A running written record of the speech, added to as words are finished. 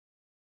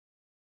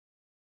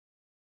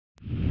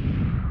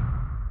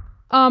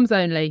Arms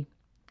only.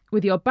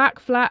 With your back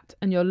flat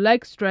and your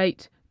legs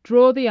straight,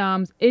 draw the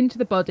arms into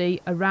the body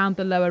around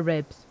the lower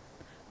ribs.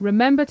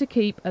 Remember to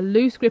keep a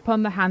loose grip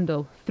on the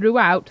handle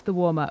throughout the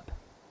warm-up.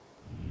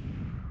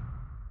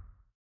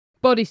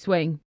 Body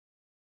swing.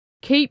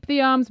 Keep the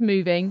arms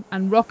moving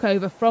and rock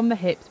over from the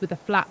hips with a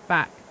flat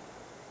back.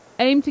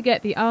 Aim to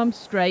get the arms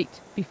straight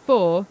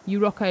before you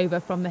rock over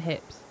from the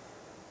hips.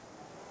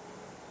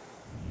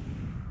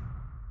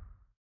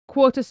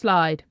 Quarter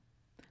slide.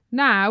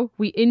 Now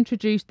we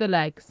introduce the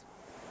legs.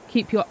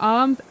 Keep your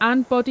arms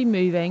and body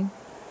moving.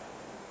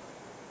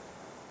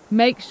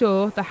 Make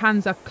sure the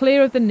hands are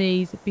clear of the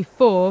knees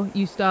before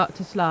you start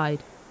to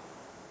slide.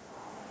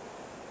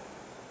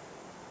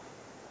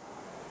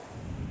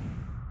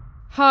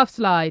 Half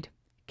slide.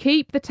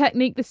 Keep the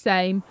technique the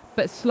same,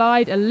 but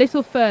slide a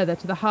little further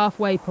to the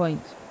halfway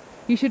point.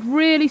 You should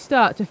really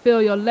start to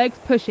feel your legs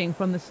pushing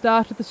from the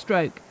start of the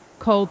stroke,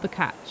 called the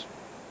catch.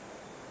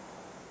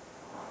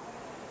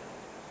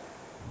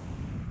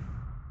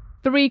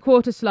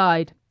 Three-quarter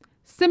slide.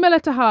 Similar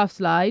to half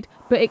slide,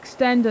 but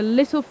extend a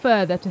little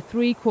further to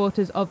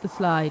 3/4 of the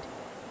slide.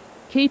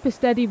 Keep a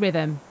steady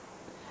rhythm.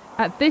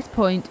 At this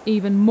point,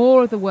 even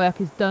more of the work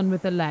is done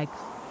with the legs.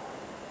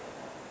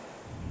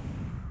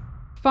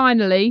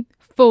 Finally,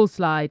 full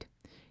slide.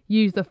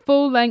 Use the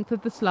full length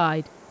of the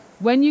slide.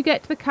 When you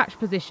get to the catch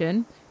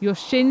position, your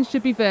shins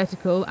should be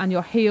vertical and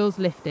your heels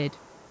lifted.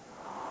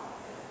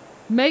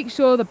 Make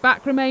sure the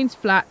back remains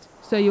flat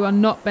so you are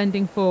not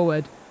bending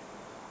forward.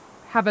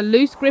 Have a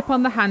loose grip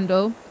on the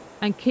handle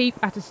and keep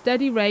at a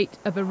steady rate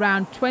of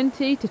around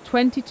 20 to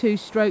 22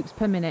 strokes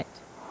per minute.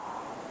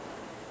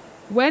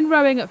 When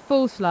rowing at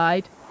full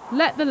slide,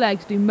 let the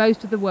legs do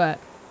most of the work.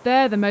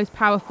 They're the most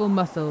powerful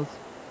muscles.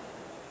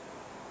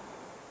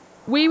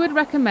 We would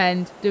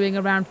recommend doing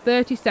around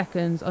 30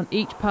 seconds on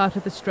each part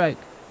of the stroke,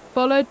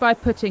 followed by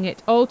putting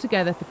it all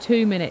together for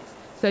 2 minutes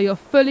so you're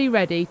fully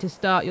ready to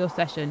start your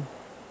session.